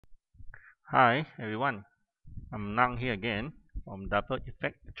Hi everyone, I'm Nang here again from Double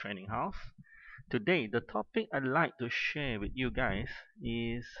Effect Training House. Today, the topic I'd like to share with you guys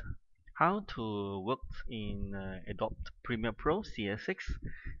is how to work in Adobe Premiere Pro CS6,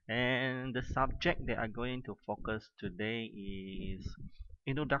 and the subject that I'm going to focus today is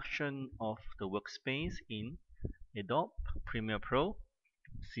introduction of the workspace in Adobe Premiere Pro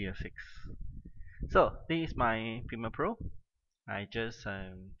CS6. So this is my Premiere Pro. I just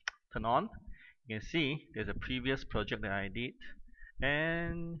turn on. You can see there's a previous project that I did,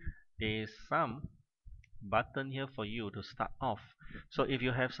 and there's some button here for you to start off. So if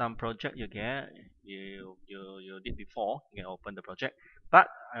you have some project you did before, you can open the project. But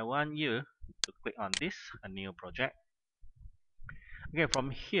I want you to click on this, a new project. Okay, from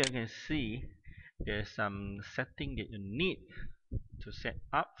here you can see there's some setting that you need to set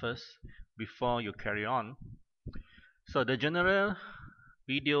up first before you carry on. So the general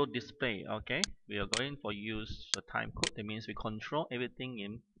video display, okay, we are going for use the time code. That means we control everything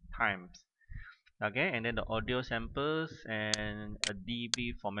in times. Okay, and then the audio samples and a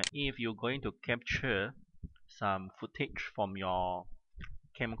db format if you're going to capture some footage from your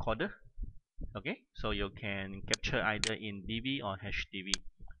camcorder. Okay, so you can capture either in db or hdv,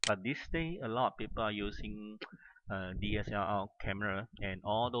 but this day a lot of people are using DSLR camera, and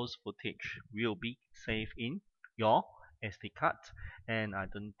all those footage will be saved in your SD card, and I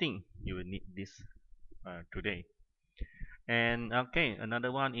don't think you will need this today. And okay,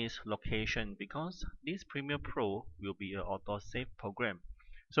 another one is location, because this Premiere Pro will be an auto save program,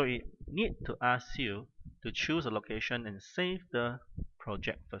 so it need to ask you to choose a location and save the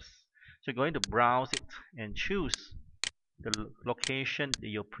project first. So you're going to browse it and choose the location that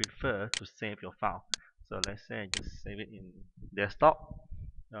you prefer to save your file. So let's say I just save it in desktop.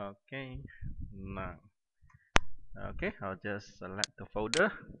 Okay, now okay, I'll just select the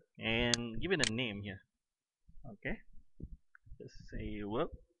folder and give it a name here. Okay, just say workspace.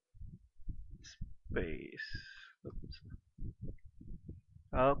 Oops.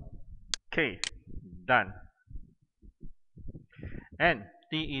 Okay, done. And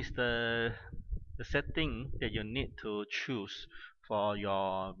this is the setting that you need to choose for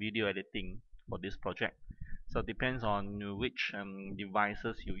your video editing for this project. So depends on which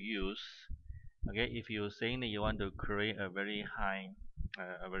devices you use. Okay, if you're saying that you want to create a very high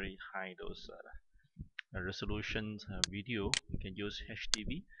those resolutions video, you can use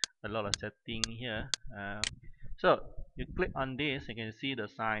HDV. A lot of setting here. So you click on this, you can see the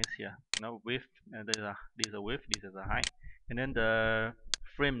size here. Now width, this is a width, this is a height, and then the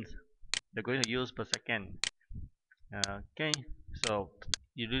frames they're going to use per second. Okay, so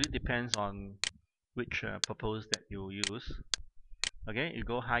it really depends on which purpose that you use. Okay, you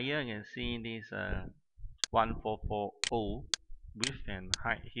go higher, you can see this 1440 width and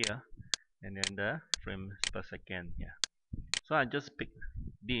height here, and then the frames per second here. So I just pick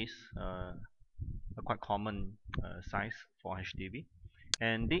this a quite common size for HDV,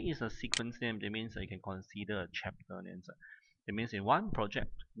 and this is a sequence name. That means you can consider a chapter name. That means in one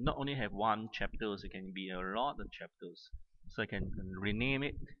project, not only have one chapters, it can be a lot of chapters. So you can rename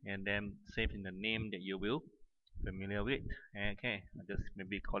it and then save in the name that you will familiar with. Okay, I just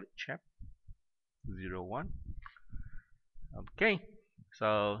maybe call it chap 01. Okay,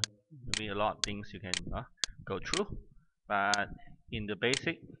 so maybe a lot of things you can go through, but in the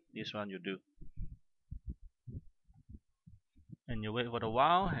basic, this one you do, and you wait for a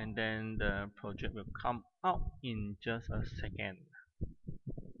while, and then the project will come out in just a second.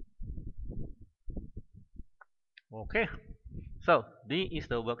 Okay, so this is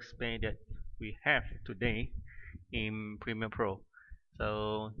the workspace that we have today in Premiere Pro.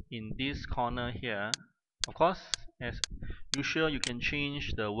 So in this corner here, of course, as usual, you can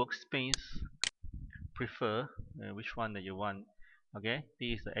change the workspace prefer which one that you want. Okay,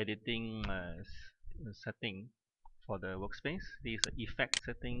 this is the editing setting for the workspace. This is the effect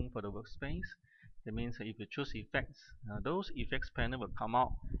setting for the workspace. That means if you choose effects, those effects panel will come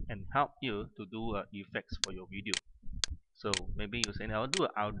out and help you to do effects for your video. So maybe you say, I'll do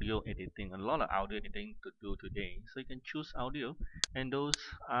audio editing, a lot of audio editing to do today. So you can choose audio, and those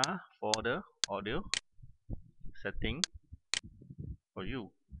are for the audio setting for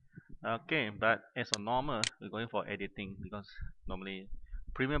you. Okay, but as a normal, we're going for editing, because normally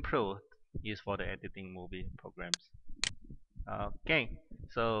Premiere Pro is for the editing movie programs. Okay,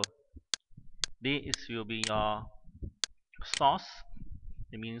 so this will be your source.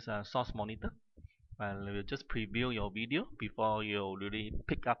 It means source monitor. And we'll just preview your video before you really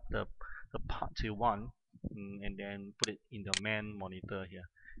pick up the part you want, and then put it in the main monitor here.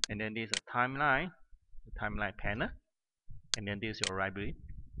 And then this is a timeline, the timeline panel, and then this is your library.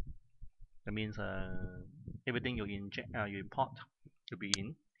 That means everything you inject, you import to be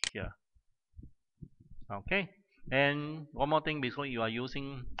in here. Okay. And one more thing, before you are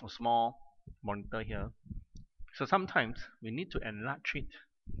using a small monitor here, so sometimes we need to enlarge it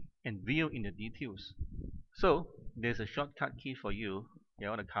and view in the details. So there's a shortcut key for you. I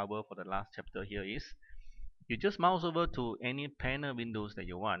want to cover for the last chapter here is you just mouse over to any panel windows that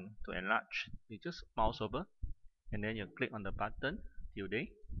you want to enlarge. You just mouse over and then you click on the button tilde.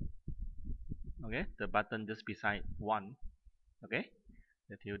 Okay, the button just beside one. Okay,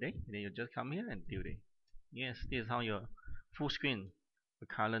 the tilde. And then you just come here and tilde. Yes, this is how your full screen the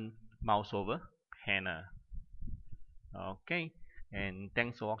current mouse over panel. Okay, and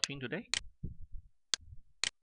thanks for watching today.